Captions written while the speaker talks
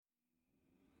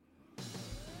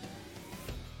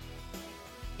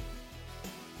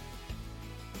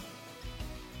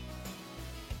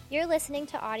You're listening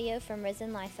to audio from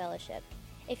Risen Life Fellowship.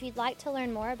 If you'd like to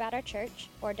learn more about our church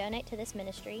or donate to this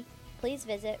ministry, please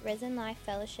visit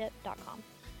risenlifefellowship.com.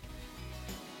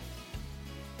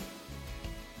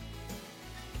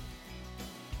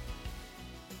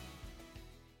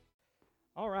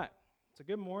 All right. So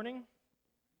good morning.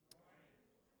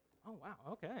 Oh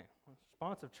wow. Okay.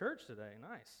 Responsive church today.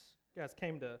 Nice. You guys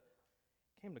came to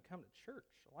come to church.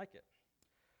 I like it.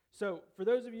 So for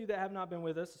those of you that have not been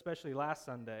with us, especially last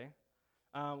Sunday,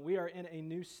 we are in a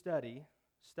new study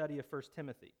of 1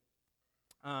 Timothy.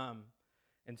 And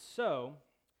so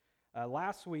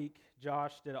last week,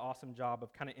 Josh did an awesome job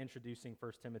of kind of introducing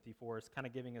 1 Timothy for us, kind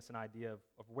of giving us an idea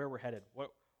of where we're headed.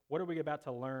 What are we about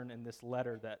to learn in this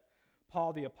letter that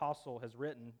Paul the Apostle has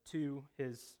written to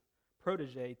his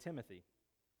protege, Timothy.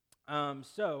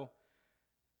 So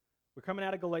we're coming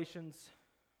out of Galatians.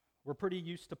 We're pretty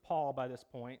used to Paul by this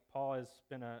point. Paul has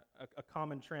been a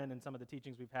common trend in some of the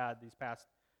teachings we've had these past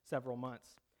several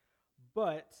months.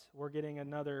 But we're getting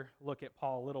another look at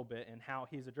Paul a little bit and how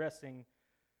he's addressing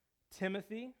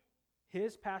Timothy,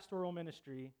 his pastoral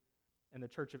ministry, and the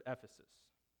church of Ephesus.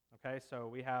 Okay, so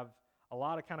we have a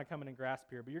lot of kind of coming in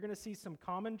grasp here, but you're going to see some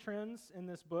common trends in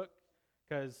this book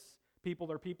because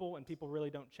people are people and people really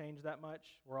don't change that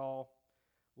much. We're all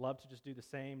love to just do the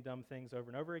same dumb things over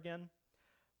and over again.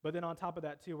 But then on top of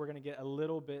that too, we're going to get a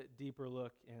little bit deeper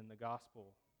look in the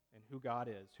gospel and who God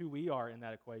is, who we are in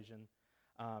that equation,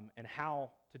 and how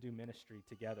to do ministry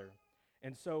together.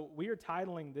 And so we are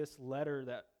titling this letter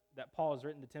that Paul has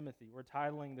written to Timothy, we're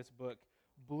titling this book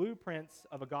Blueprints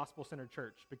of a Gospel-Centered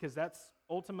Church, because that's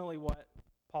ultimately what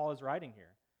Paul is writing here.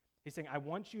 He's saying, I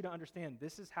want you to understand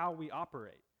this is how we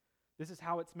operate. This is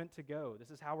how it's meant to go.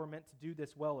 This is how we're meant to do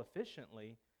this well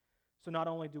efficiently. So not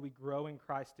only do we grow in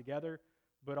Christ together,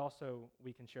 but also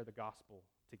we can share the gospel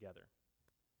together.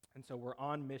 And so we're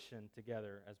on mission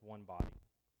together as one body.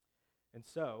 And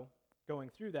so going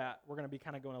through that, we're going to be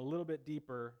kind of going a little bit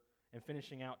deeper and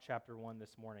finishing out chapter 1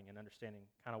 this morning and understanding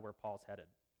kind of where Paul's headed.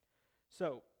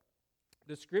 So,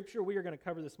 the scripture we are going to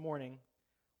cover this morning,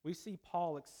 we see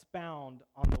Paul expound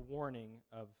on the warning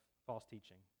of false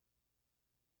teaching.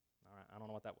 All right, I don't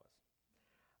know what that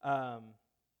was.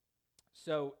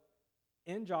 So,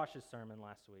 in Josh's sermon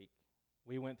last week,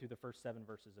 we went through the first 7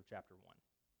 verses of chapter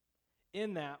 1.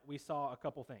 In that, we saw a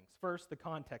couple things. First, the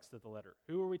context of the letter.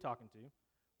 Who are we talking to?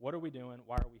 What are we doing?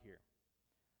 Why are we here?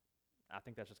 I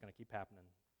think that's just going to keep happening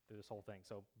through this whole thing,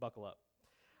 so buckle up.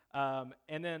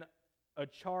 And then a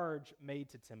charge made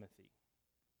to Timothy.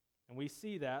 And we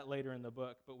see that later in the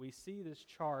book, but we see this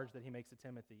charge that he makes to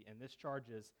Timothy, and this charge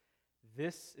is,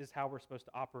 this is how we're supposed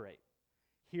to operate.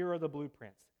 Here are the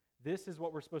blueprints. This is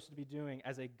what we're supposed to be doing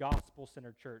as a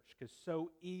gospel-centered church, because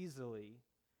so easily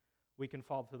we can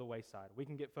fall to the wayside. We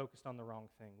can get focused on the wrong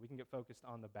thing. We can get focused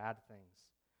on the bad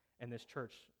things, and this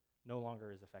church no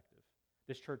longer is effective.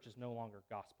 This church is no longer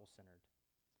gospel-centered.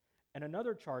 And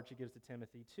another charge he gives to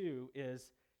Timothy, too,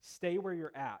 is stay where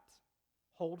you're at.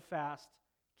 Hold fast.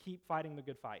 Keep fighting the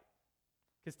good fight.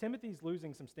 Because Timothy's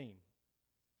losing some steam.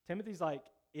 Timothy's like,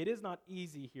 it is not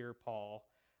easy here, Paul.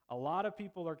 A lot of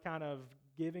people are kind of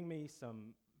giving me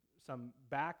some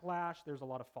backlash. There's a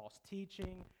lot of false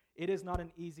teaching. It is not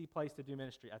an easy place to do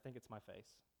ministry. I think it's my face.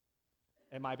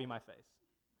 It might be my face.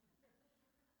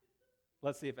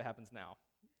 Let's see if it happens now.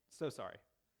 So sorry.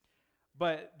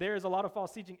 But there is a lot of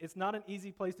false teaching. It's not an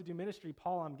easy place to do ministry.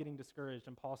 Paul, I'm getting discouraged.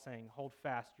 And Paul's saying, hold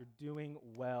fast. You're doing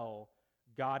well.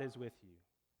 God is with you.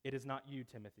 It is not you,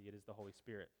 Timothy. It is the Holy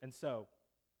Spirit. And so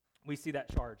we see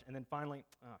that charge. And then finally,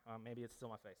 maybe it's still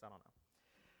my face. I don't know.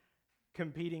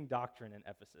 Competing doctrine in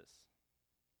Ephesus.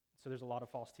 So there's a lot of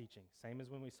false teaching. Same as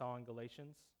when we saw in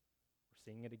Galatians. We're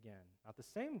seeing it again. Not the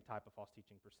same type of false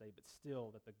teaching per se, but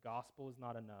still that the gospel is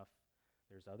not enough.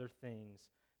 There's other things.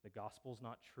 The gospel's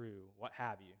not true, what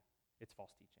have you. It's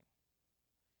false teaching.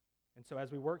 And so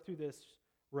as we work through this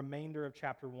remainder of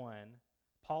chapter 1,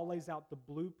 Paul lays out the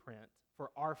blueprint for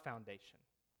our foundation.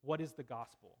 What is the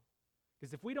gospel?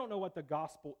 Because if we don't know what the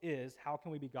gospel is, how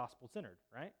can we be gospel-centered,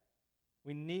 right?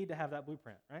 We need to have that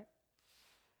blueprint, right?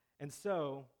 And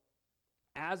so,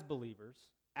 as believers,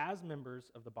 as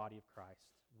members of the body of Christ,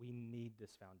 we need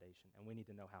this foundation, and we need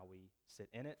to know how we sit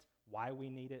in it, why we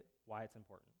need it, why it's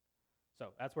important.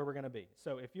 So that's where we're going to be.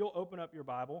 So if you'll open up your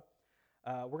Bible,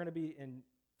 we're going to be in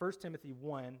 1 Timothy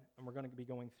 1, and we're going to be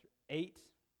going through 8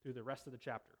 through the rest of the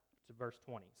chapter to verse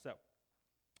 20. So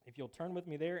if you'll turn with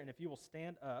me there, and if you will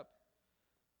stand up,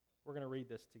 we're going to read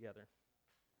this together.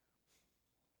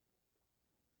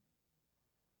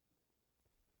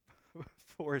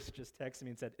 Forrest just texted me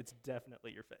and said, it's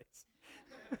definitely your face.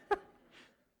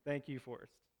 Thank you,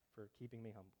 Forrest, for keeping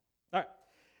me humble. All right.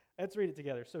 Let's read it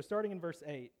together. So starting in verse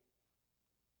 8,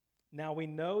 now we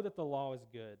know that the law is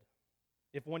good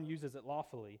if one uses it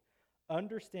lawfully,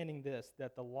 understanding this,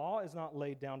 that the law is not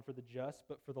laid down for the just,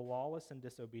 but for the lawless and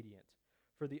disobedient,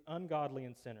 for the ungodly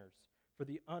and sinners, for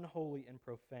the unholy and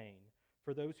profane,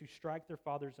 for those who strike their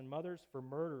fathers and mothers, for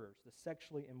murderers, the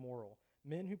sexually immoral,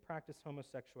 men who practice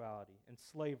homosexuality,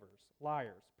 enslavers,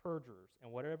 liars, perjurers,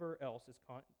 and whatever else is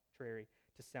contrary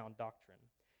to sound doctrine,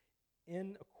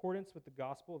 in accordance with the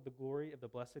gospel of the glory of the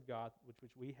blessed God, with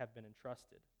which we have been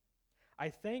entrusted. I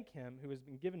thank him who has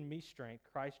been given me strength,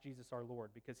 Christ Jesus our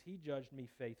Lord, because he judged me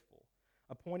faithful,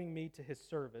 appointing me to his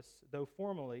service, though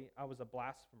formerly I was a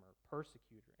blasphemer,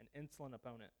 persecutor, and insolent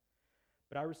opponent.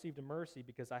 But I received a mercy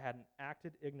because I hadn't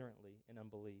acted ignorantly in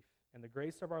unbelief, and the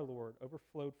grace of our Lord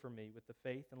overflowed for me with the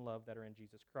faith and love that are in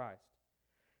Jesus Christ.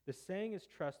 The saying is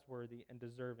trustworthy and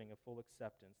deserving of full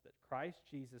acceptance, that Christ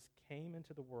Jesus came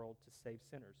into the world to save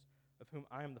sinners, of whom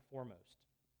I am the foremost.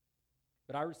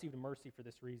 But I received a mercy for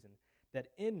this reason, that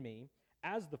in me,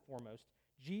 as the foremost,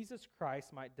 Jesus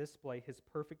Christ might display his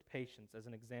perfect patience as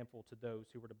an example to those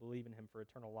who were to believe in him for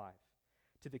eternal life.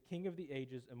 To the King of the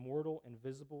ages, immortal,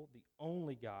 invisible, the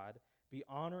only God, be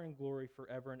honor and glory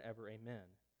forever and ever. Amen.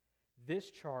 This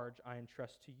charge I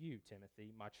entrust to you,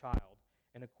 Timothy, my child,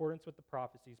 in accordance with the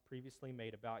prophecies previously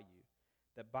made about you,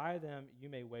 that by them you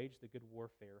may wage the good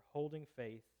warfare, holding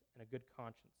faith and a good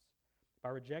conscience. By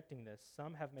rejecting this,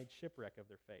 some have made shipwreck of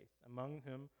their faith, among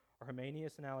whom are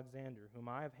Hymenaeus and Alexander, whom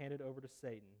I have handed over to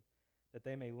Satan, that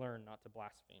they may learn not to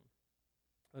blaspheme.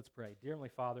 Let's pray. Dear Heavenly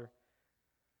Father,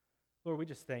 Lord, we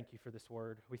just thank you for this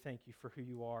word. We thank you for who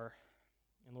you are.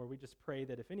 And Lord, we just pray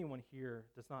that if anyone here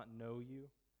does not know you,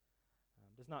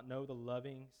 does not know the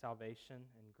loving salvation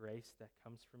and grace that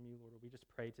comes from you, Lord, we just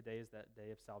pray today is that day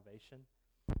of salvation.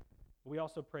 We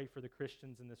also pray for the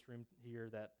Christians in this room here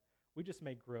that we just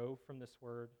may grow from this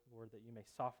word, Lord, that you may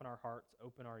soften our hearts,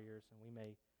 open our ears, and we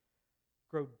may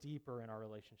grow deeper in our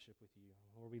relationship with you.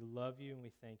 Lord, we love you and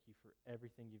we thank you for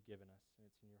everything you've given us. And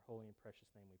it's in your holy and precious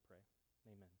name we pray.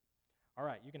 Amen. All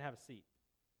right, you can have a seat.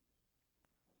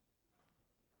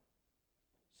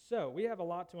 So we have a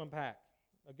lot to unpack,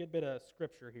 a good bit of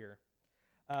scripture here.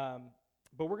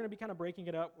 But we're going to be kind of breaking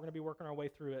it up. We're going to be working our way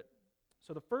through it.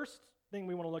 So the first thing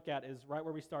we want to look at is right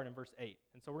where we start in verse 8.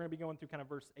 And so we're going to be going through kind of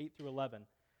verse 8 through 11.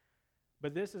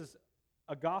 But this is,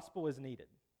 a gospel is needed.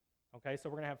 Okay, so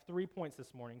we're going to have 3 points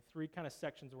this morning, 3 kind of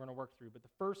sections we're going to work through. But the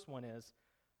first one is,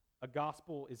 a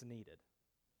gospel is needed.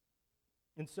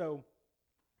 And so,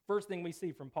 first thing we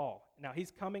see from Paul. Now,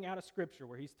 he's coming out of Scripture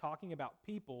where he's talking about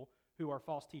people who are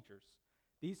false teachers.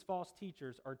 These false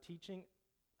teachers are teaching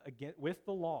again with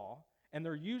the law, and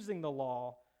they're using the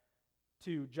law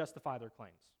to justify their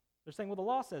claims. They're saying, well, the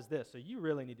law says this, so you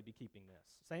really need to be keeping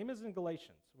this. Same as in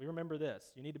Galatians. We remember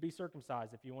this. You need to be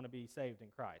circumcised if you want to be saved in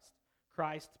Christ.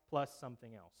 Christ plus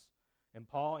something else. And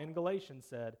Paul in Galatians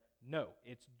said, no,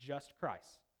 it's just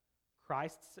Christ.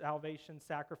 Christ's salvation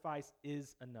sacrifice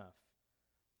is enough.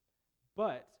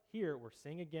 But here we're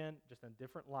seeing again, just in a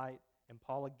different light, and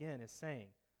Paul again is saying,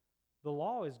 the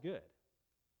law is good.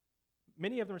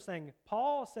 Many of them are saying,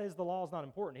 Paul says the law is not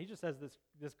important. He just says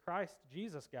this Christ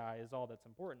Jesus guy is all that's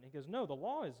important. He goes, no, the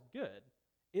law is good.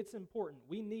 It's important.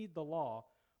 We need the law,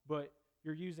 but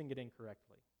you're using it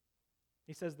incorrectly.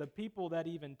 He says the people that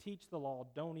even teach the law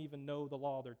don't even know the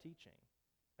law they're teaching.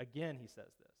 Again, he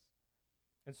says this.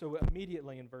 And so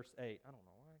immediately in verse 8, I don't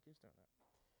know why he keeps doing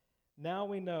that. Now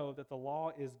we know that the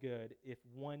law is good if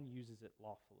one uses it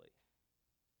lawfully.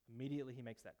 Immediately he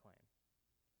makes that claim.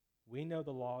 We know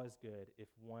the law is good if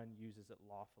one uses it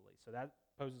lawfully. So that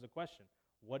poses a question.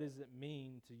 What does it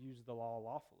mean to use the law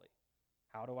lawfully?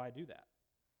 How do I do that?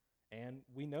 And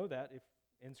we know that if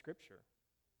in Scripture.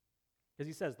 Because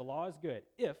he says the law is good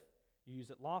if you use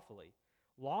it lawfully.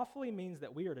 Lawfully means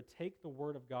that we are to take the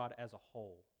Word of God as a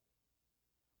whole.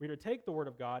 We are to take the Word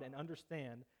of God and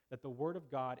understand that the Word of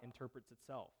God interprets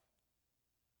itself.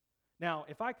 Now,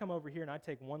 if I come over here and I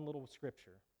take one little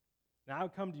scripture, now I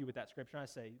would come to you with that scripture and I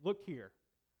say, look here,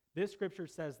 this scripture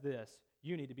says this,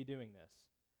 you need to be doing this.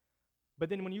 But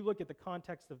then when you look at the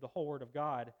context of the whole Word of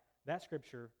God, that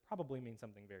scripture probably means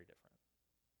something very different.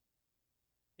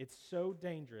 It's so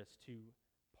dangerous to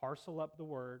parcel up the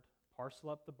Word,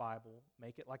 parcel up the Bible,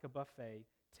 make it like a buffet,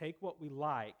 take what we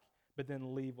like, but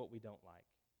then leave what we don't like.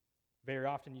 Very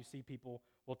often you see people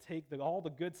will take all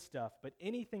the good stuff, but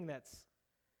anything that's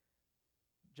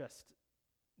just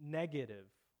negative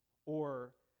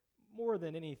or more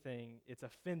than anything, it's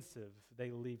offensive,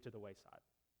 they leave to the wayside.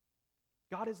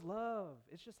 God is love.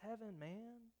 It's just heaven,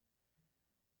 man.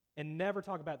 And never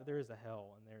talk about that there is a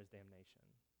hell and there is damnation.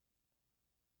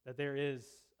 that there is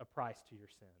a price to your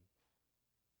sin.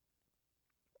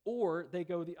 Or they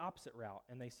go the opposite route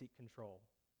and they seek control.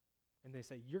 And they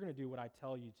say, you're going to do what I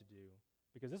tell you to do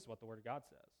because this is what the Word of God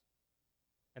says.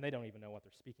 And they don't even know what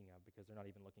they're speaking of because they're not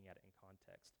even looking at it in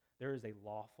context. There is a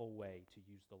lawful way to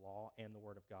use the law and the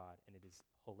Word of God, and it is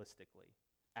holistically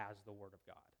as the Word of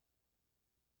God.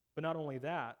 But not only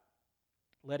that,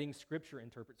 letting Scripture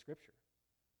interpret Scripture.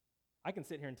 I can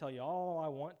sit here and tell you all I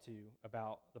want to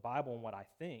about the Bible and what I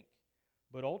think,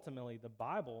 but ultimately the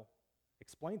Bible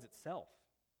explains itself.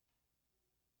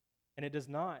 And it does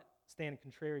not stand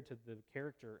contrary to the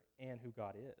character and who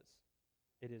God is.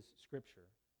 It is Scripture.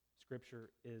 Scripture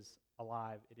is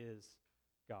alive. It is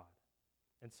God.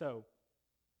 And so,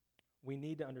 we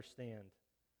need to understand,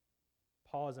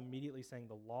 Paul is immediately saying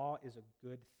the law is a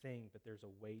good thing, but there's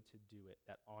a way to do it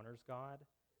that honors God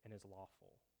and is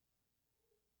lawful.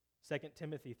 2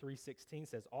 Timothy 3:16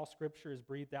 says, all Scripture is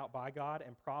breathed out by God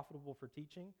and profitable for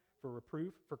teaching, for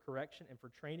reproof, for correction, and for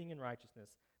training in righteousness,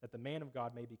 that the man of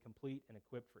God may be complete and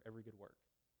equipped for every good work.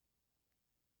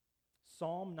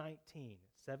 Psalm 19,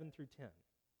 7 through 10.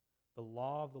 The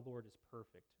law of the Lord is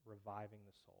perfect, reviving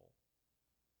the soul.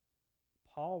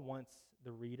 Paul wants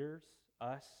the readers,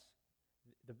 us,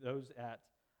 those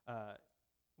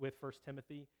with 1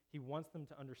 Timothy, he wants them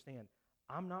to understand,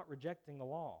 I'm not rejecting the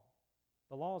law.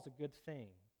 The law is a good thing,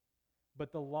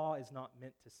 but the law is not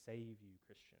meant to save you,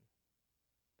 Christian.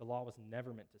 The law was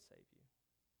never meant to save you.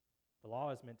 The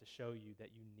law is meant to show you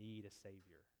that you need a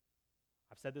Savior.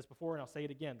 I've said this before, and I'll say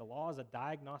it again. The law is a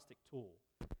diagnostic tool.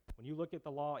 When you look at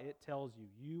the law, it tells you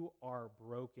you are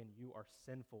broken, you are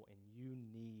sinful, and you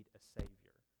need a Savior.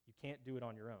 You can't do it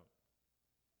on your own.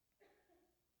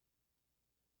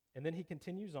 And then he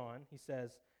continues on. He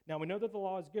says, now we know that the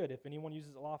law is good if anyone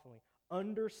uses it lawfully.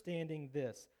 Understanding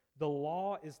this, the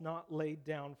law is not laid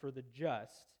down for the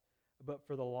just, but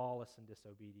for the lawless and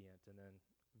disobedient. And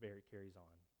then it carries on.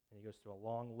 And he goes through a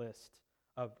long list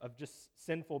of just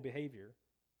sinful behavior.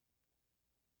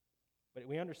 But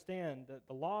we understand that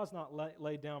the law is not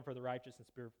laid down for the righteous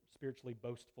and spiritually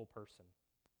boastful person.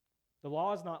 The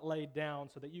law is not laid down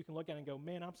so that you can look at it and go,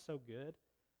 man, I'm so good.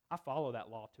 I follow that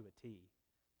law to a T.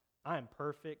 I am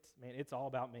perfect. Man, it's all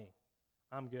about me.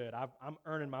 I'm good. I'm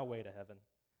earning my way to heaven.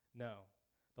 No.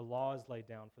 The law is laid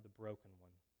down for the broken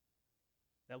one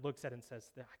that looks at it and says,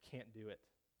 I can't do it.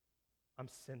 I'm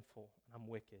sinful and I'm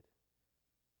wicked.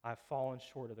 I've fallen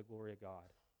short of the glory of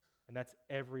God. And that's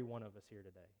every one of us here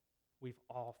today. We've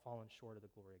all fallen short of the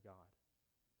glory of God.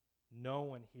 No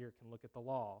one here can look at the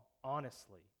law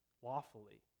honestly,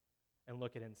 lawfully, and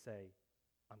look at it and say,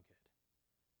 I'm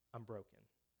good. I'm broken,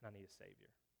 and I need a Savior.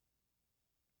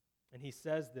 And he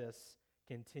says this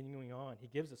continuing on. He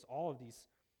gives us all of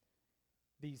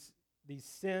these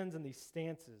sins and these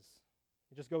stances.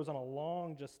 It just goes on a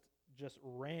long just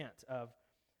rant of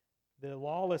the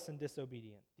lawless and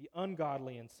disobedient, the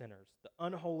ungodly and sinners, the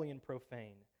unholy and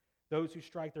profane, those who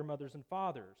strike their mothers and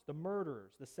fathers, the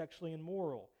murderers, the sexually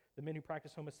immoral, the men who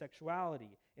practice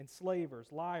homosexuality, enslavers,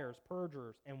 liars,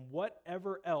 perjurers, and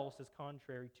whatever else is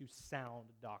contrary to sound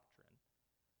doctrine.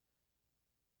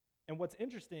 And what's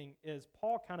interesting is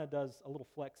Paul kind of does a little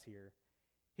flex here.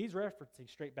 He's referencing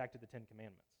straight back to the Ten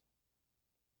Commandments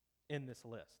in this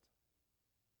list.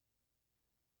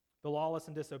 The lawless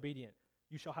and disobedient,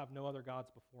 you shall have no other gods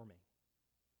before me.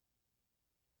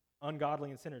 Ungodly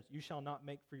and sinners, you shall not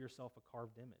make for yourself a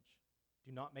carved image.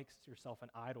 Do not make yourself an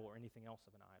idol or anything else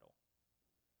of an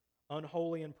idol.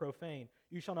 Unholy and profane,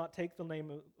 you shall not take the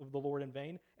name of the Lord in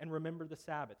vain, and remember the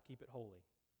Sabbath, keep it holy.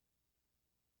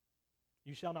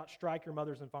 You shall not strike your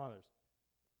mothers and fathers.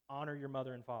 Honor your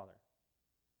mother and father.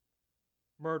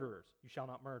 Murderers, you shall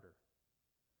not murder.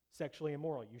 Sexually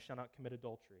immoral, you shall not commit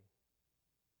adultery.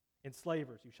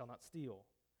 Enslavers, you shall not steal.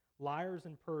 Liars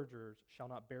and perjurers shall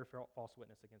not bear false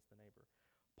witness against the neighbor.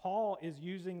 Paul is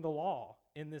using the law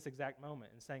in this exact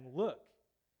moment and saying, look,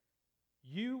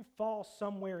 you fall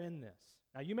somewhere in this.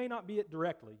 Now, you may not be it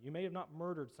directly. You may have not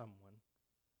murdered someone.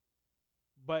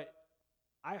 But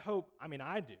I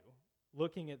do.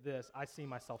 Looking at this, I see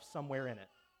myself somewhere in it.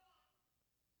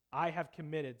 I have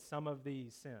committed some of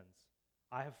these sins.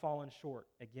 I have fallen short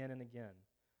again and again.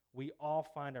 We all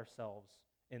find ourselves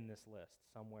in this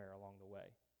list somewhere along the way.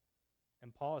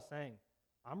 And Paul is saying,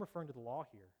 I'm referring to the law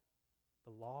here.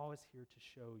 The law is here to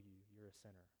show you you're a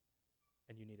sinner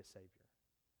and you need a Savior.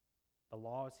 The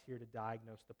law is here to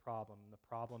diagnose the problem, and the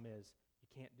problem is you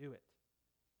can't do it.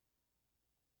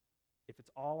 If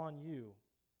it's all on you,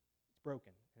 it's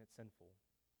broken and it's sinful.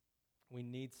 We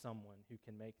need someone who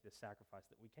can make this sacrifice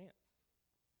that we can't.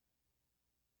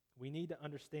 We need to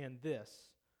understand this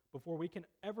before we can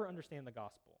ever understand the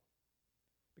gospel.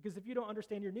 Because if you don't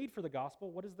understand your need for the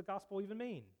gospel, what does the gospel even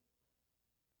mean?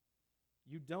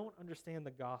 You don't understand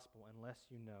the gospel unless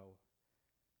you know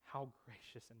how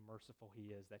gracious and merciful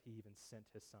he is that he even sent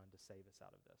his son to save us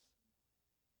out of this.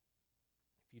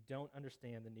 If you don't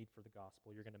understand the need for the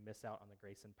gospel, you're going to miss out on the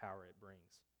grace and power it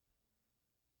brings.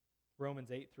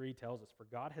 Romans 8:3 tells us, "For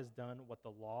God has done what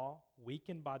the law,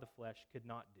 weakened by the flesh, could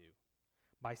not do.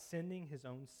 By sending his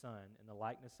own Son in the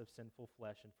likeness of sinful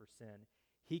flesh and for sin,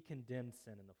 he condemned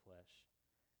sin in the flesh,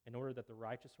 in order that the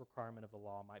righteous requirement of the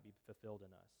law might be fulfilled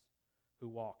in us, who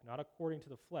walk not according to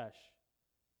the flesh,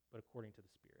 but according to the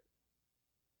Spirit."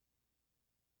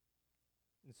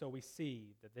 And so we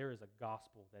see that there is a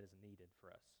gospel that is needed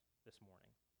for us this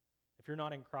morning. If you're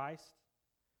not in Christ,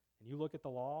 and you look at the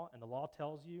law, and the law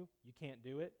tells you you can't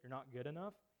do it, you're not good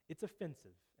enough, it's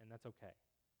offensive, and that's okay.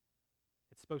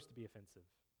 It's supposed to be offensive.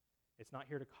 It's not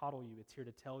here to coddle you. It's here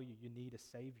to tell you you need a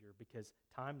Savior because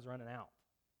time's running out.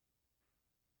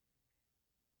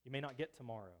 You may not get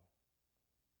tomorrow.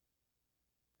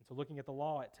 And so looking at the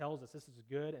law, it tells us this is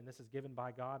good and this is given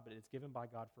by God, but it's given by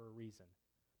God for a reason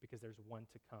because there's one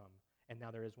to come, and now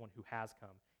there is one who has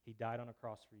come. He died on a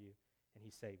cross for you, and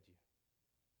he saved you.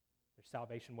 There's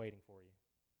salvation waiting for you.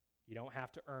 You don't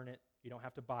have to earn it. You don't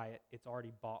have to buy it. It's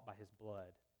already bought by his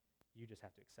blood. You just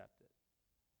have to accept it.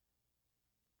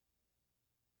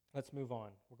 Let's move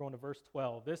on. We're going to verse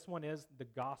 12. This one is the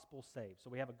gospel saves. So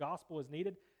we have a gospel is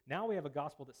needed. Now we have a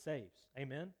gospel that saves.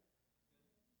 Amen?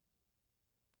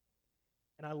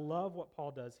 And I love what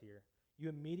Paul does here. You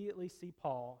immediately see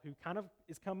Paul, who kind of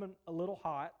is coming a little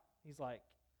hot. He's like,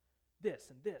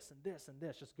 this and this and this and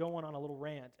this, just going on a little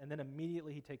rant, and then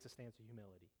immediately he takes a stance of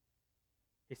humility.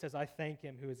 He says, "I thank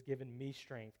him who has given me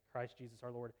strength, Christ Jesus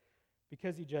our Lord,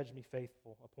 because he judged me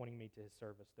faithful, appointing me to his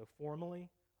service. Though formerly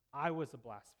I was a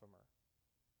blasphemer,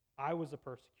 I was a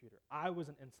persecutor, I was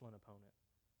an insolent opponent."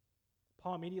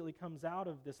 Paul immediately comes out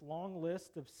of this long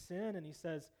list of sin, and he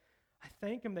says, I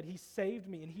thank him that he saved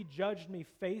me and he judged me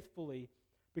faithfully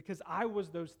because I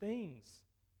was those things.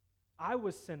 I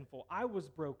was sinful. I was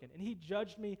broken. And he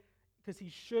judged me because he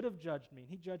should have judged me. And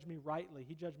he judged me rightly.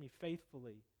 He judged me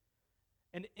faithfully.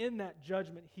 And in that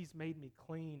judgment, he's made me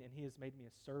clean and he has made me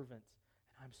a servant.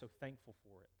 And I'm so thankful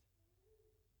for it.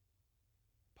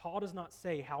 Paul does not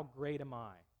say, how great am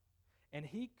I? And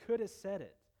he could have said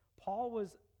it. Paul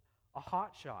was a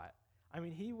hot shot. I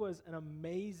mean, he was an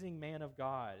amazing man of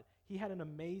God. He had an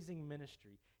amazing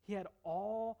ministry. He had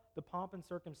all the pomp and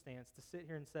circumstance to sit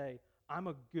here and say, I'm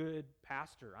a good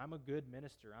pastor. I'm a good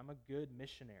minister. I'm a good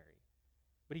missionary.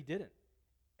 But he didn't.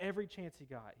 Every chance he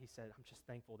got, he said, I'm just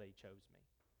thankful that he chose me.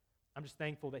 I'm just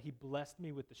thankful that he blessed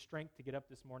me with the strength to get up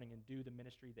this morning and do the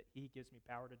ministry that he gives me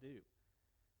power to do.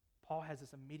 Paul has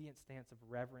this immediate stance of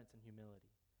reverence and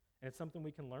humility. And it's something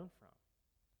we can learn from.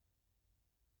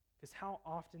 Because how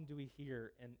often do we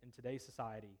hear in today's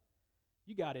society,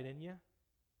 you got it in you.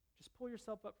 Just pull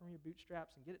yourself up from your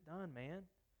bootstraps and get it done, man.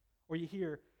 Or you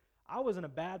hear, I was in a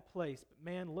bad place, but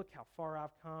man, look how far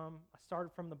I've come. I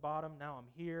started from the bottom. Now I'm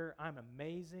here. I'm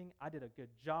amazing. I did a good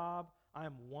job. I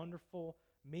am wonderful.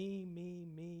 Me, me,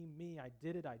 me, me. I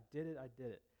did it. I did it. I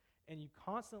did it. And you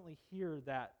constantly hear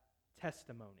that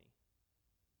testimony.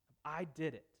 I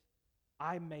did it.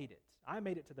 I made it. I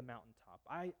made it to the mountaintop.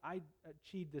 I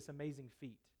achieved this amazing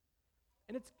feat.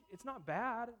 And it's not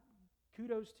bad.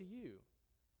 Kudos to you.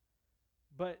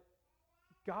 But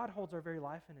God holds our very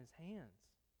life in his hands.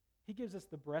 He gives us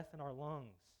the breath in our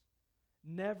lungs.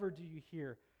 Never do you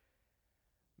hear,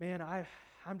 man,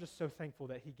 I'm just so thankful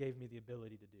that he gave me the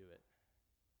ability to do it.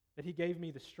 That he gave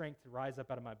me the strength to rise up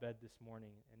out of my bed this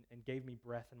morning and gave me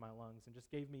breath in my lungs and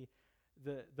just gave me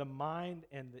the mind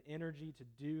and the energy to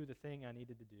do the thing I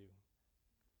needed to do.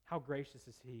 How gracious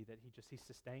is he that he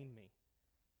sustained me.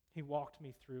 He walked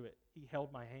me through it. He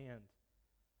held my hand.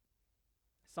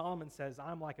 Solomon says,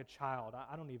 I'm like a child.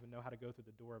 I don't even know how to go through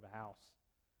the door of a house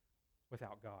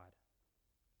without God.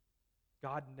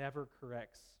 God never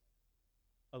corrects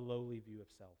a lowly view of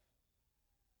self.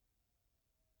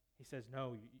 He says,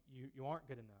 no, you aren't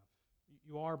good enough.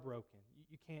 You are broken.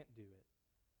 You can't do it.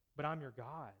 But I'm your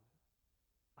God.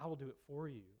 I will do it for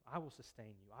you. I will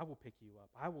sustain you. I will pick you up.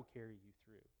 I will carry you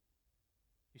through.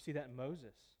 You see that in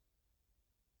Moses.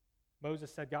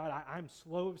 Moses said, God, I'm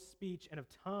slow of speech and of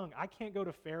tongue. I can't go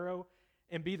to Pharaoh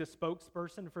and be the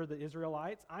spokesperson for the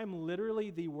Israelites. I'm literally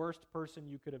the worst person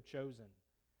you could have chosen.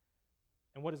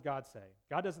 And what does God say?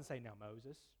 God doesn't say, now,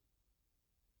 Moses,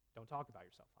 don't talk about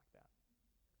yourself like that.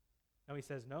 No, he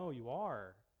says, no, you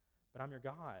are, but I'm your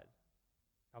God.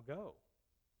 Now go.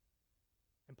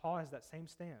 And Paul has that same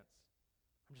stance.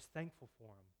 I'm just thankful for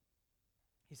him.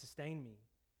 He sustained me.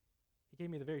 He gave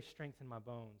me the very strength in my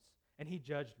bones. And he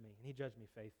judged me, and he judged me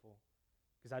faithful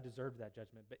because I deserved that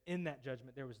judgment. But in that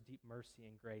judgment, there was deep mercy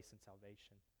and grace and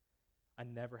salvation. I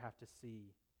never have to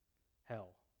see hell.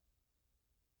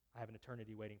 I have an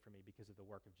eternity waiting for me because of the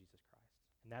work of Jesus Christ.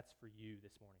 And that's for you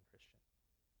this morning, Christian.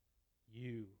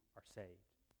 You are saved.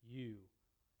 You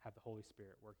have the Holy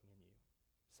Spirit working in you.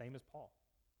 Same as Paul.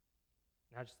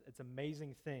 Now, it's an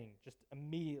amazing thing, just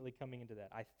immediately coming into that.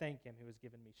 I thank him who has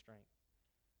given me strength.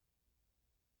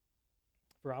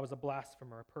 For I was a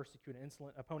blasphemer, a persecuted,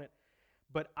 insolent opponent,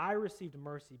 but I received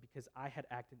mercy because I had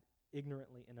acted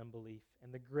ignorantly in unbelief,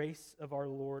 and the grace of our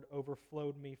Lord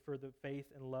overflowed me for the faith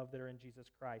and love that are in Jesus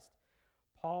Christ.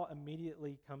 Paul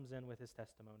immediately comes in with his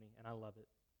testimony, and I love it.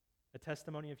 A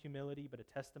testimony of humility, but a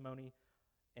testimony,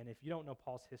 and if you don't know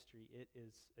Paul's history, it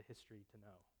is a history to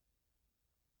know.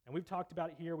 And we've talked about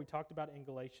it here, we talked about it in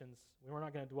Galatians. We're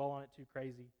not going to dwell on it too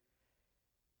crazy.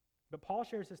 But Paul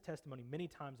shares his testimony many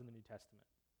times in the New Testament.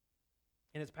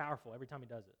 And it's powerful every time he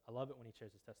does it. I love it when he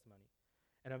shares his testimony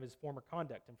and of his former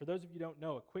conduct. And for those of you who don't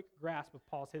know, a quick grasp of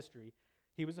Paul's history,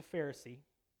 he was a Pharisee.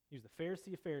 He was the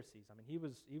Pharisee of Pharisees. I mean, he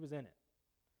was in it.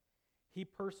 He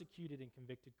persecuted and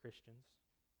convicted Christians,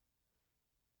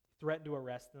 threatened to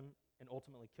arrest them, and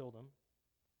ultimately killed them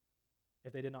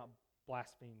if they did not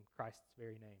blaspheme Christ's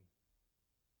very name.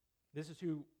 This is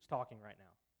who's talking right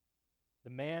now. The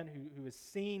man who has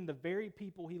seen the very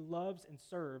people he loves and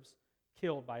serves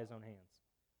killed by his own hands.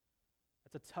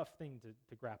 That's a tough thing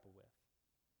to grapple with.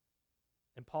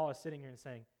 And Paul is sitting here and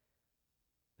saying,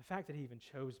 the fact that he even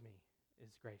chose me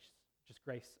is grace, just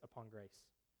grace upon grace.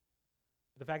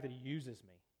 But the fact that he uses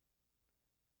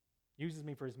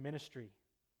me for his ministry,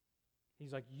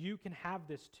 he's like, you can have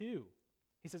this too.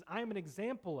 He says, I am an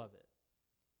example of it.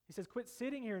 He says, quit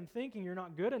sitting here and thinking you're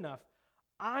not good enough.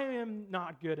 I am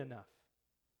not good enough.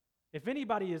 If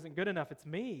anybody isn't good enough, it's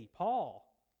me, Paul.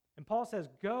 And Paul says,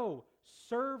 go,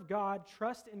 serve God,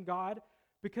 trust in God,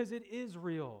 because it is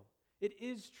real. It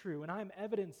is true, and I am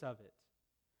evidence of it.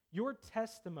 Your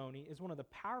testimony is one of the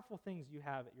powerful things you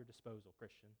have at your disposal,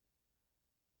 Christian.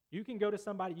 You can go to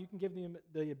somebody, you can give them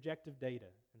the objective data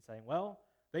and say, well,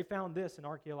 they found this in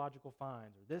archaeological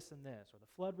finds, or this and this, or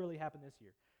the flood really happened this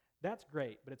year. That's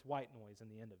great, but it's white noise in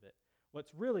the end of it.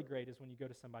 What's really great is when you go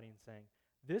to somebody and saying,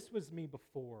 this was me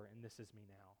before, and this is me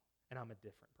now, and I'm a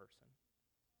different person.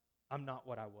 I'm not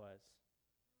what I was.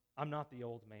 I'm not the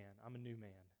old man. I'm a new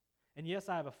man. And yes,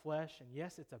 I have a flesh, and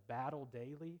yes, it's a battle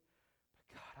daily,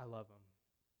 but God, I love him.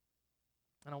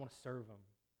 And I want to serve him.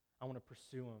 I want to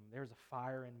pursue him. There's a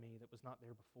fire in me that was not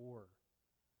there before.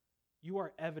 You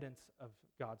are evidence of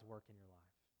God's work in your life.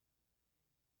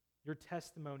 Your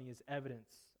testimony is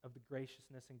evidence of the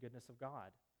graciousness and goodness of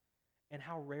God. And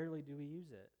how rarely do we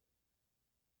use it?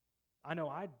 I know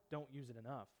I don't use it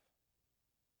enough.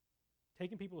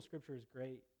 Taking people to Scripture is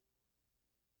great.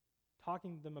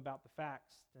 Talking to them about the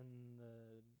facts and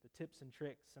the tips and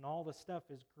tricks and all the stuff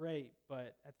is great,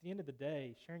 but at the end of the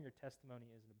day, sharing your testimony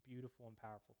is a beautiful and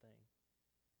powerful thing.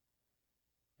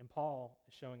 And Paul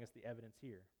is showing us the evidence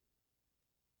here.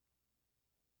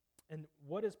 And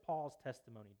what is Paul's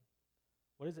testimony?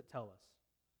 What does it tell us?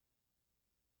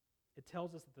 It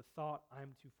tells us that the thought, I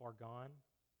am too far gone,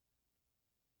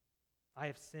 I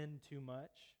have sinned too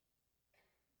much,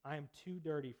 I am too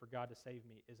dirty for God to save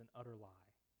me, is an utter lie.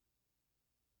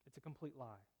 It's a complete lie.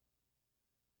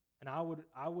 And I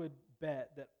would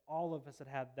bet that all of us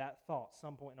had that thought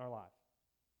some point in our life,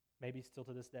 maybe still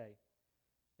to this day,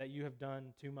 that you have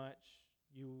done too much,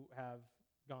 you have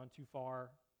gone too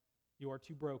far, you are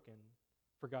too broken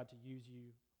for God to use you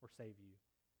or save you,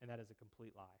 and that is a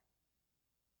complete lie.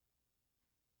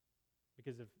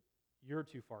 Because if you're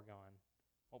too far gone,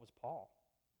 what was Paul?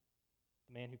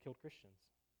 The man who killed Christians.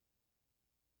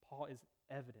 Paul is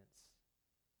evidence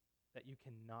that you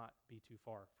cannot be too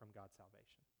far from God's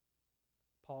salvation.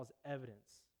 Paul is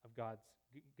evidence of God's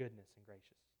goodness and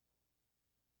gracious.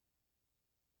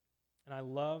 And I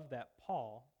love that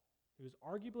Paul, who is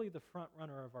arguably the front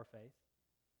runner of our faith,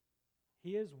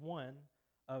 he is one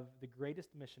of the greatest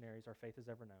missionaries our faith has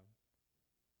ever known,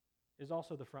 is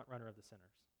also the front runner of the sinners.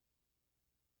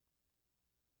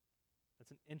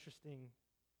 That's an interesting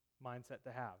mindset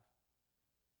to have.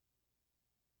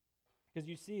 Because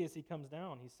you see, as he comes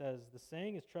down, he says, the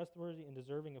saying is trustworthy and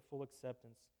deserving of full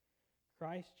acceptance.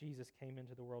 Christ Jesus came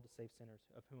into the world to save sinners,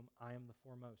 of whom I am the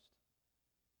foremost.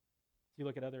 If you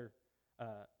look at other,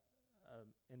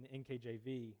 in the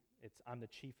NKJV, it's I'm the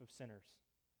chief of sinners.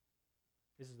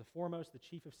 This is the foremost, the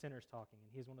chief of sinners talking,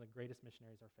 and he is one of the greatest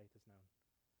missionaries our faith has known.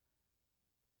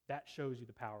 That shows you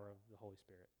the power of the Holy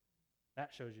Spirit.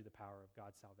 That shows you the power of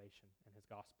God's salvation and his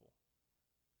gospel.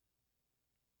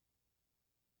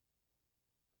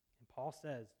 Paul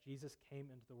says Jesus came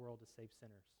into the world to save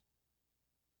sinners.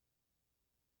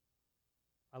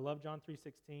 I love John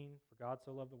 3:16, for God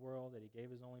so loved the world that he gave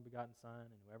his only begotten Son,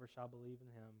 and whoever shall believe in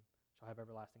him shall have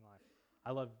everlasting life.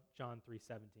 I love John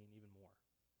 3:17 even more.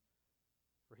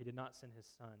 For he did not send his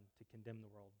Son to condemn the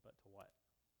world, but to what?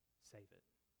 Save it.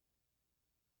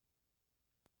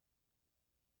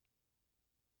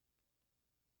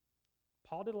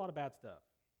 Paul did a lot of bad stuff.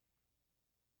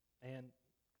 And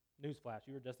newsflash,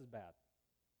 you were just as bad.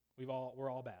 We're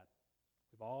all bad.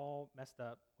 We've all messed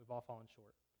up. We've all fallen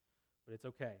short. But it's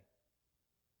okay.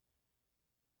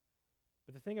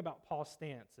 But the thing about Paul's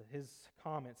stance, his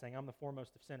comment saying, I'm the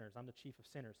foremost of sinners, I'm the chief of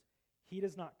sinners, he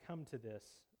does not come to this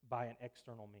by an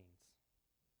external means.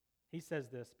 He says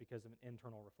this because of an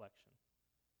internal reflection.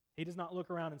 He does not look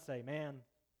around and say, man,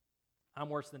 I'm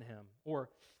worse than him, or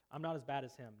I'm not as bad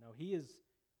as him. No, he is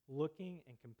looking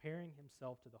and comparing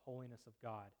himself to the holiness of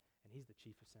God, and he's the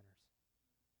chief of sinners.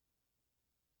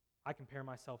 I compare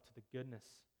myself to the goodness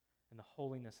and the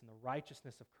holiness and the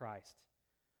righteousness of Christ.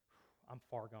 I'm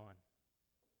far gone.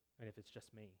 And if it's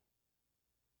just me,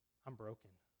 I'm broken.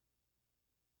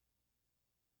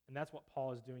 And that's what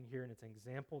Paul is doing here, and it's an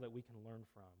example that we can learn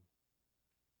from,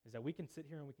 is that we can sit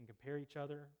here and we can compare each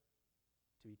other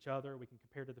to each other. We can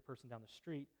compare to the person down the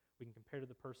street. We can compare to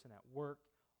the person at work.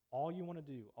 All you want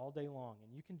to do all day long,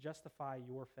 and you can justify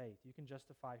your faith. You can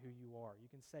justify who you are. You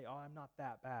can say, oh, I'm not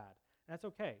that bad. And that's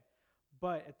okay.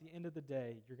 But at the end of the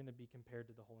day, you're going to be compared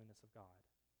to the holiness of God.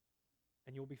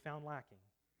 And you'll be found lacking.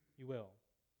 You will.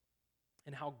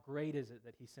 And how great is it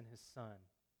that he sent his Son,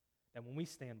 that when we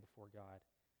stand before God,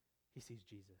 he sees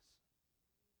Jesus.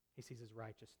 He sees his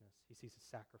righteousness. He sees his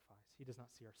sacrifice. He does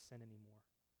not see our sin anymore.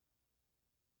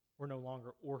 We're no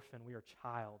longer orphan. We are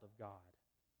child of God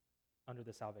under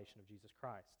the salvation of Jesus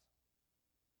Christ.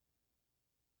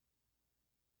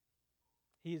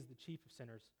 He is the chief of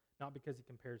sinners, not because he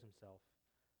compares himself,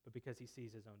 but because he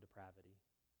sees his own depravity.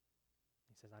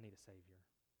 He says, I need a Savior.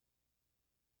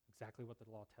 Exactly what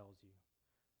the law tells you.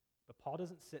 But Paul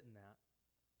doesn't sit in that.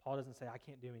 Paul doesn't say, I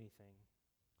can't do anything.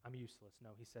 I'm useless. No,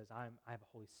 he says, I have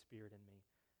a Holy Spirit in me,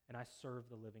 and I serve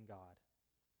the living God.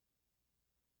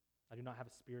 I do not have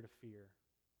a spirit of fear.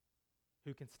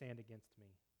 Who can stand against me?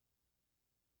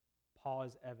 Paul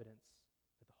is evidence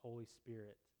that the Holy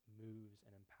Spirit moves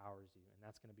and empowers you, and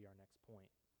that's going to be our next point.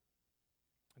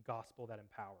 A gospel that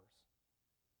empowers.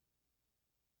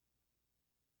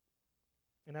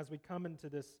 And as we come into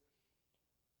this,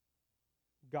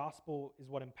 gospel is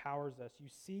what empowers us. You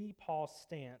see Paul's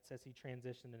stance as he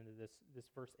transitioned into this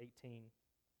verse 18.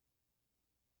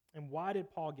 And why did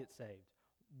Paul get saved?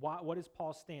 What is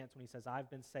Paul's stance when he says, I've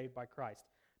been saved by Christ?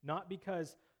 Not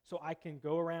because so I can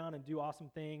go around and do awesome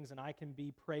things and I can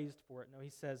be praised for it. No, he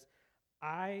says,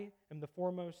 I am the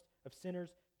foremost of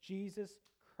sinners. Jesus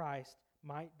Christ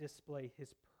might display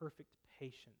his perfect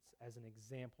patience as an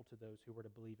example to those who were to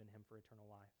believe in him for eternal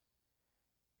life.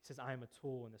 He says, I am a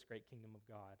tool in this great kingdom of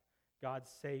God. God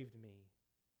saved me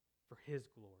for his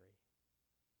glory,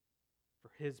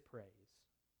 for his praise.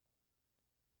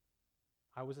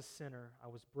 I was a sinner, I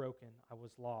was broken, I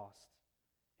was lost,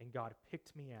 and God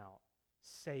picked me out,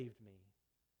 saved me,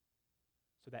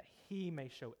 so that he may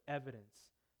show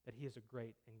evidence that he is a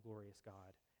great and glorious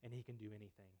God, and he can do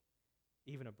anything,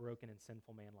 even a broken and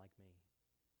sinful man like me.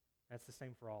 That's the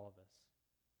same for all of us.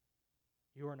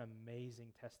 You are an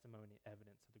amazing testimony,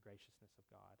 evidence of the graciousness of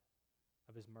God,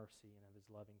 of his mercy and of his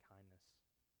loving kindness.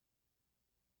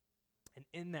 And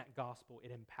in that gospel,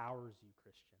 it empowers you,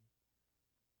 Christian.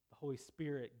 The Holy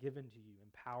Spirit given to you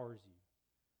empowers you.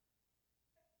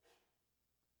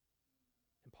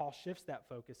 And Paul shifts that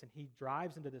focus, and he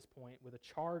drives into this point with a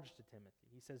charge to Timothy.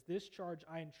 He says, this charge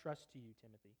I entrust to you,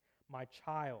 Timothy, my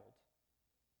child,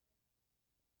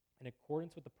 in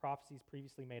accordance with the prophecies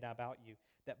previously made about you,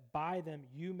 that by them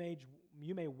you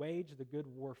may wage the good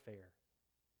warfare.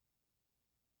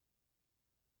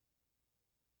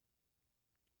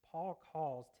 Paul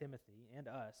calls Timothy and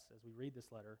us, as we read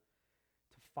this letter,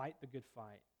 to fight the good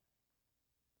fight.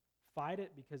 Fight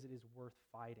it because it is worth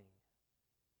fighting.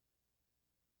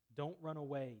 Don't run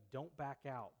away. Don't back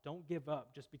out. Don't give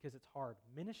up just because it's hard.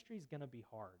 Ministry is going to be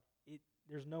hard.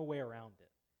 There's no way around it.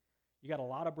 You got a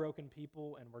lot of broken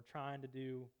people, and we're trying to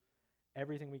do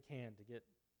everything we can to get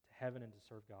to heaven and to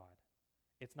serve God.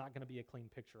 It's not going to be a clean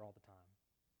picture all the time.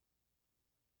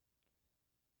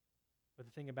 But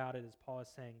the thing about it is Paul is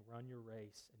saying, run your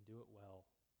race and do it well.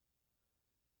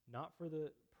 Not for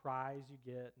the prize you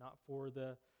get, not for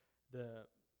the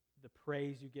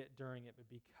praise you get during it, but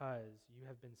because you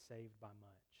have been saved by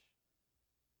much.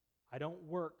 I don't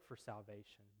work for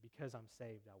salvation. Because I'm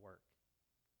saved, I work.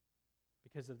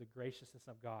 because of the graciousness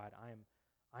of God,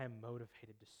 I am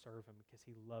motivated to serve him because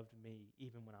he loved me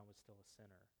even when I was still a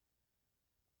sinner.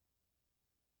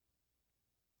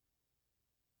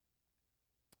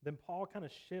 Then Paul kind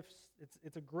of shifts.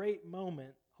 It's a great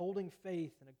moment, holding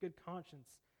faith and a good conscience,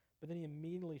 but then he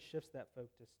immediately shifts that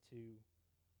focus to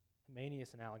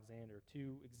Hymenaeus and Alexander,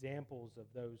 two examples of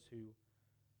those who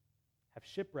have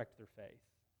shipwrecked their faith.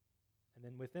 And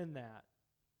then within that,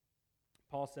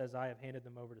 Paul says, I have handed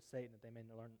them over to Satan that they may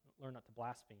learn not to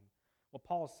blaspheme. What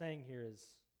Paul is saying here is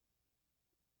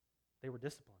they were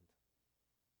disciplined.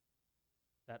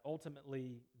 That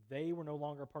ultimately they were no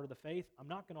longer a part of the faith. I'm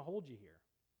not going to hold you here.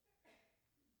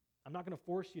 I'm not going to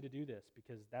force you to do this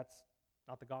because that's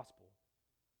not the gospel.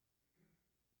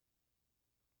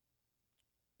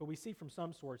 But we see from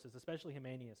some sources, especially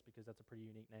Hymenaeus, because that's a pretty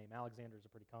unique name. Alexander is a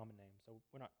pretty common name, so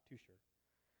we're not too sure.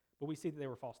 But we see that they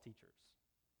were false teachers.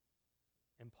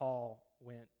 And Paul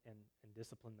went and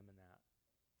disciplined them in that.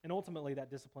 And ultimately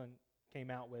that discipline came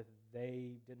out with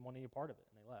they didn't want any part of it,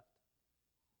 and they left.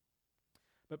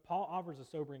 But Paul offers a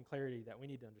sobering clarity that we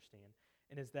need to understand,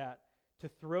 and is that to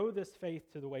throw this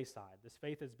faith to the wayside, this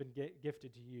faith has been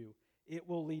gifted to you, it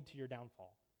will lead to your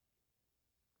downfall.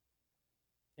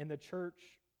 And the church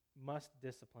must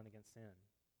discipline against sin.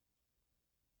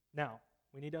 Now,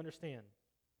 we need to understand,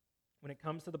 when it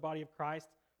comes to the body of Christ,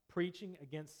 preaching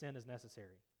against sin is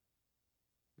necessary.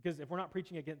 Because if we're not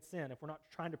preaching against sin, if we're not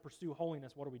trying to pursue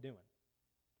holiness, what are we doing?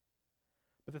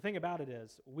 But the thing about it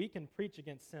is, we can preach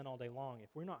against sin all day long. If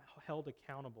we're not held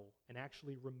accountable and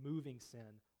actually removing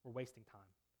sin, we're wasting time.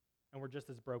 And we're just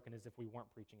as broken as if we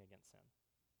weren't preaching against sin.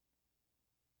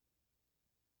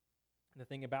 And the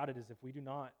thing about it is, if we do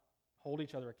not hold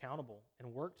each other accountable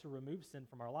and work to remove sin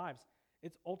from our lives,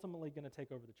 it's ultimately going to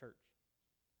take over the church.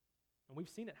 And we've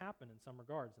seen it happen in some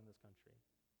regards in this country.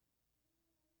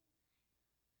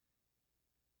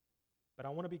 But I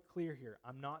want to be clear here.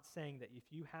 I'm not saying that if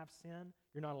you have sin,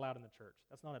 you're not allowed in the church.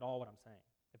 That's not at all what I'm saying.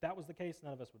 If that was the case,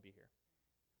 none of us would be here.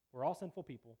 We're all sinful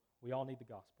people. We all need the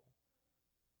gospel.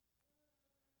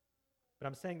 But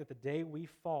I'm saying that the day we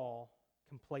fall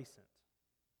complacent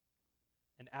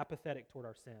and apathetic toward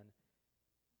our sin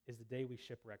is the day we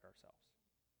shipwreck ourselves.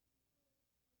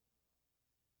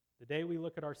 The day we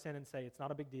look at our sin and say, it's not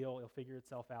a big deal, it'll figure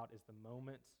itself out, is the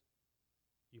moment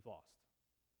you've lost.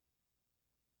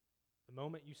 The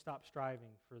moment you stop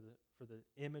striving for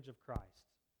the image of Christ.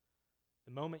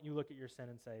 The moment you look at your sin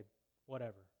and say,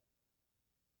 whatever.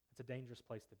 It's a dangerous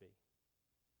place to be.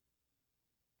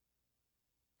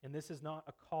 And this is not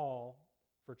a call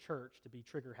for church to be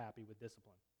trigger happy with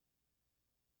discipline.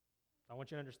 I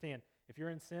want you to understand, if you're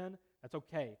in sin, that's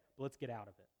okay, but let's get out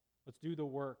of it. Let's do the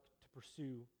work to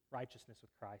pursue righteousness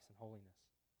with Christ and holiness.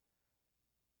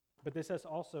 But this is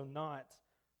also not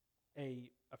a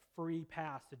free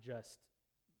pass to just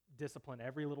discipline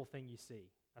every little thing you see.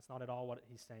 That's not at all what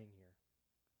he's saying here.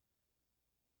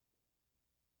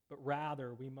 But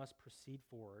rather, we must proceed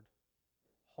forward,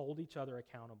 hold each other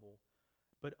accountable,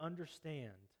 but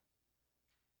understand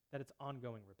that it's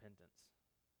ongoing repentance.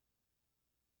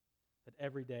 That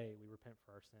every day we repent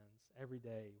for our sins. Every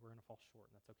day we're going to fall short,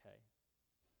 and that's okay.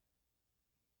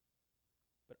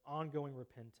 But ongoing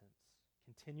repentance,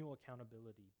 continual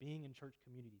accountability, being in church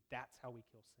community, that's how we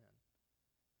kill sin.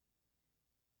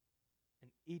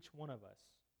 And each one of us,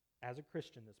 as a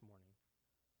Christian this morning,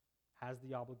 has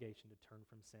the obligation to turn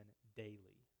from sin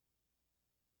daily.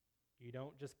 You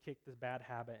don't just kick this bad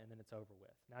habit and then it's over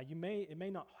with. Now, it may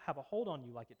not have a hold on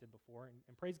you like it did before,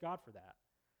 and praise God for that.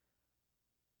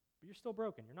 But you're still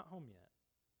broken. You're not home yet.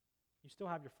 You still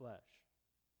have your flesh.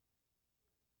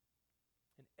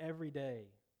 And every day,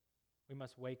 we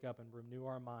must wake up and renew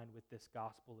our mind with this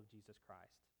gospel of Jesus Christ.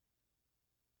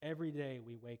 Every day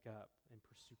we wake up and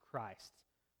pursue Christ,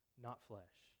 not flesh.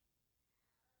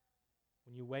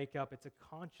 When you wake up, it's a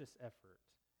conscious effort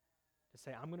to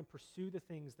say, I'm going to pursue the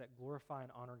things that glorify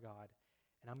and honor God,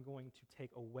 and I'm going to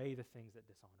take away the things that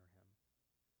dishonor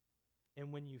Him.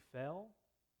 And when you fail,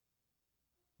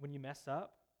 when you mess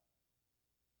up,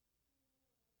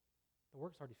 the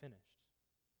work's already finished.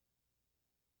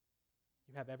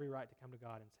 You have every right to come to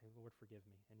God and say, Lord, forgive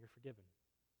me, and you're forgiven.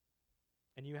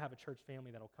 And you have a church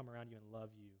family that will come around you and love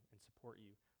you and support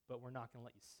you, but we're not going to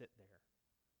let you sit there.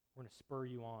 We're going to spur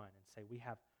you on and say, we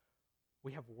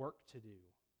have work to do.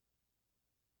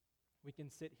 We can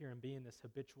sit here and be in this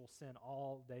habitual sin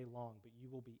all day long, but you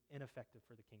will be ineffective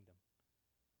for the kingdom.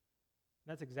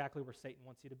 And that's exactly where Satan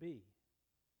wants you to be.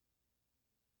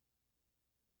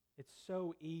 It's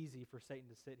so easy for Satan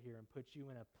to sit here and put you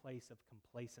in a place of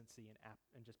complacency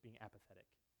and just being apathetic.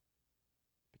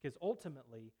 Because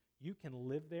ultimately, you can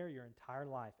live there your entire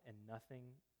life and nothing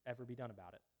ever be done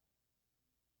about it.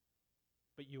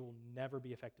 But you will never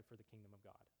be effective for the kingdom of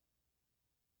God.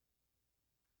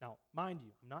 Now, mind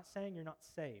you, I'm not saying you're not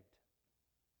saved.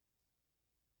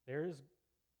 There is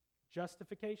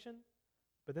justification,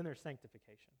 but then there's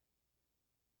sanctification.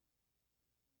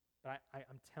 But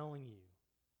I'm telling you,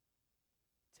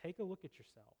 take a look at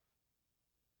yourself.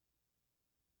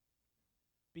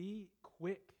 Be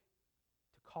quick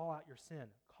to call out your sin.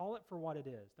 Call it for what it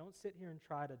is. Don't sit here and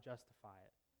try to justify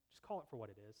it. Just call it for what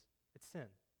it is. It's sin.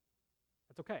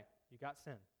 That's okay. You got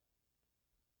sin.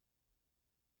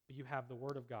 But you have the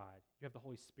Word of God. You have the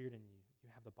Holy Spirit in you. You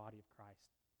have the body of Christ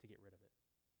to get rid of it,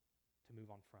 to move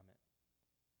on from it.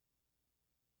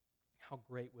 How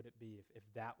great would it be if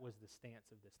that was the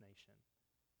stance of this nation?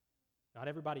 Not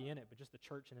everybody in it, but just the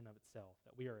church in and of itself.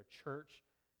 That we are a church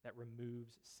that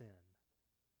removes sin.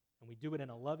 And we do it in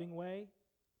a loving way,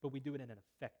 but we do it in an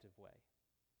effective way.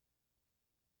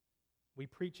 We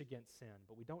preach against sin,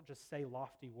 but we don't just say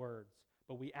lofty words,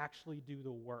 but we actually do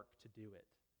the work to do it.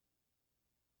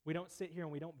 We don't sit here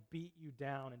and we don't beat you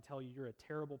down and tell you you're a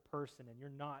terrible person and you're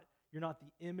not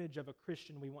the image of a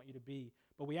Christian we want you to be,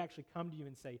 but we actually come to you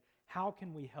and say, how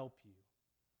can we help you?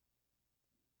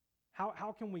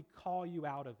 How can we call you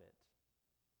out of it?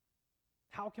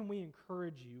 How can we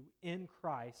encourage you in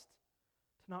Christ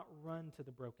to not run to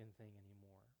the broken thing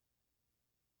anymore?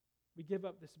 We give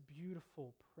up this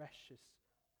beautiful, precious,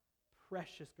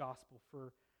 precious gospel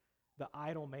for the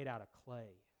idol made out of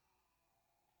clay.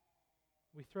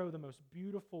 We throw the most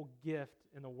beautiful gift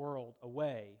in the world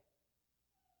away,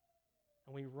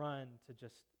 and we run to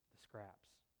just the scraps.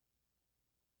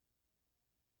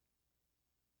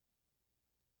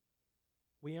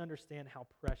 We understand how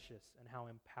precious and how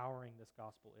empowering this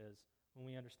gospel is when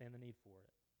we understand the need for it.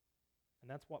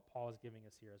 And that's what Paul is giving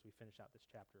us here as we finish out this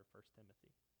chapter of 1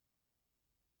 Timothy.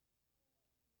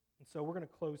 And so we're going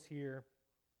to close here.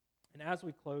 And as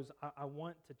we close, I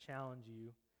want to challenge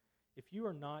you. If you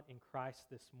are not in Christ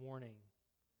this morning,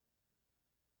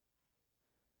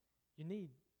 you need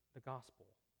the gospel.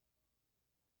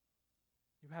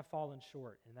 You have fallen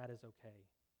short, and that is okay.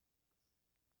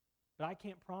 But I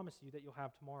can't promise you that you'll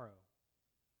have tomorrow.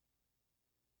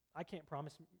 I can't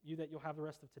promise you that you'll have the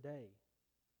rest of today.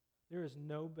 There is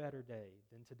no better day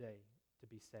than today to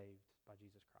be saved by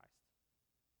Jesus Christ.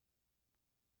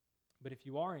 But if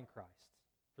you are in Christ,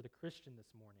 for the Christian this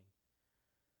morning,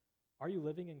 are you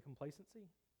living in complacency?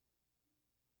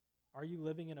 Are you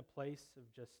living in a place of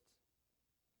just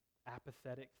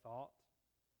apathetic thought?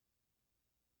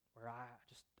 Where I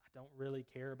don't really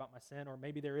care about my sin, or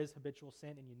maybe there is habitual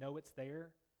sin and you know it's there,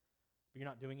 but you're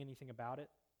not doing anything about it.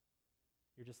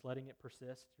 You're just letting it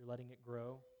persist. You're letting it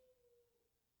grow.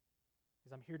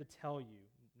 Because I'm here to tell you,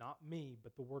 not me,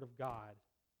 but the Word of God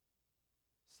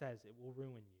says it will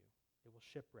ruin you. It will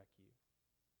shipwreck you.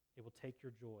 It will take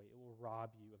your joy. It will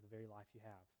rob you of the very life you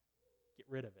have. Get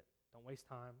rid of it. Don't waste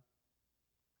time.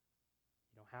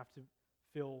 You don't have to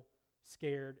feel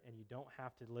scared, and you don't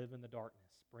have to live in the darkness.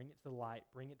 Bring it to the light.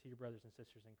 Bring it to your brothers and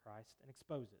sisters in Christ and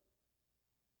expose it.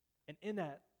 And in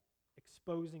that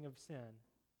exposing of sin,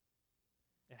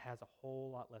 it has a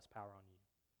whole lot less power on you.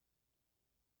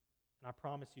 And I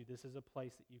promise you, this is a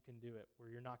place that you can do it where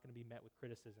you're not going to be met with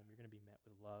criticism. You're going to be met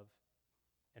with love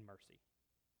and mercy.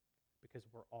 Because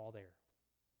we're all there.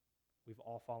 We've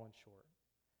all fallen short.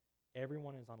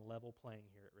 Everyone is on level playing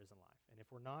here at Risen Life. And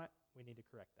if we're not, we need to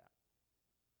correct that.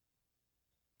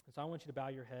 And so I want you to bow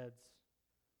your heads.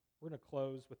 We're going to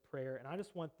close with prayer. And I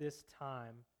just want this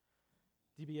time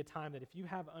to be a time that if you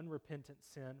have unrepentant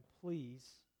sin, please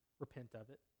repent of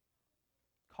it.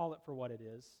 Call it for what it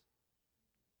is.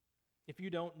 If you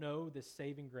don't know the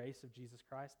saving grace of Jesus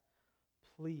Christ,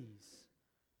 please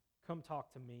come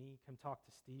talk to me, come talk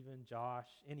to Stephen, Josh,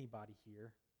 anybody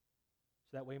here,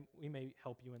 so that way we may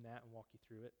help you in that and walk you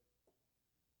through it.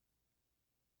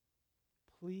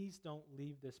 Please don't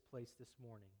leave this place this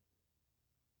morning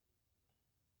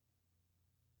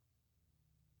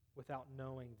without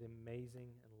knowing the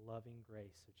amazing and loving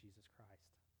grace of Jesus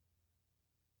Christ.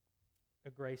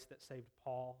 A grace that saved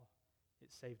Paul,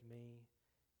 it saved me,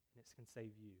 and it can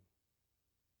save you.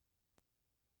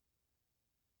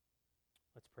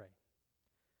 Let's pray.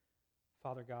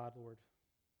 Father God, Lord,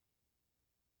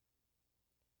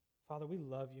 Father, we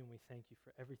love you and we thank you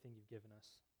for everything you've given us.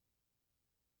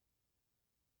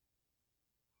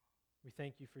 We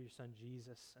thank you for your Son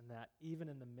Jesus, and that even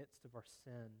in the midst of our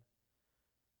sin,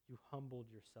 you humbled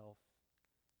yourself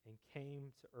and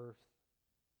came to earth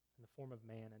in the form of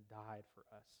man and died for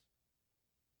us.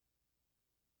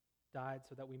 Died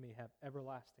so that we may have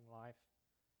everlasting life,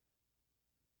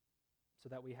 so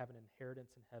that we have an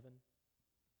inheritance in heaven.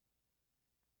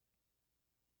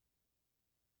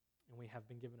 And we have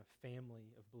been given a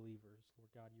family of believers. Lord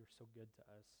God, you're so good to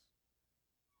us.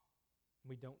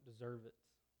 We don't deserve it.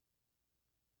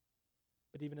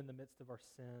 But even in the midst of our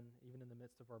sin, even in the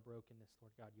midst of our brokenness,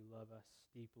 Lord God, you love us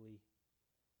deeply,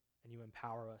 and you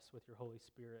empower us with your Holy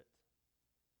Spirit.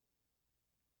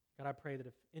 God, I pray that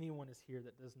if anyone is here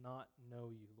that does not know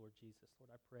you, Lord Jesus,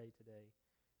 Lord, I pray today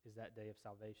is that day of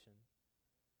salvation.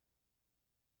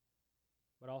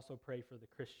 But also pray for the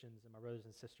Christians and my brothers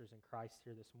and sisters in Christ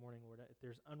here this morning, Lord. If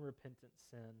there's unrepentant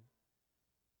sin,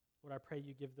 Lord, I pray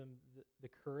you give them the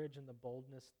courage and the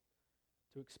boldness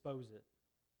to expose it,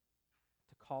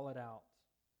 to call it out,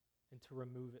 and to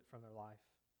remove it from their life.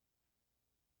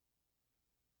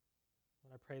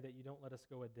 Lord, I pray that you don't let us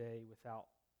go a day without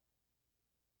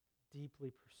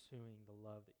deeply pursuing the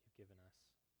love that you've given us.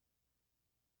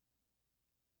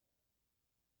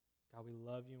 God, we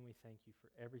love you and we thank you for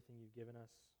everything you've given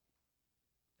us,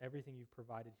 everything you've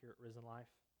provided here at Risen Life.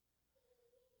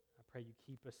 I pray you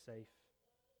keep us safe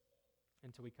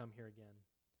until we come here again.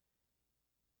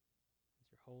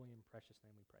 It's your holy and precious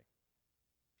name we pray.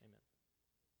 Amen.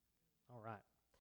 All right.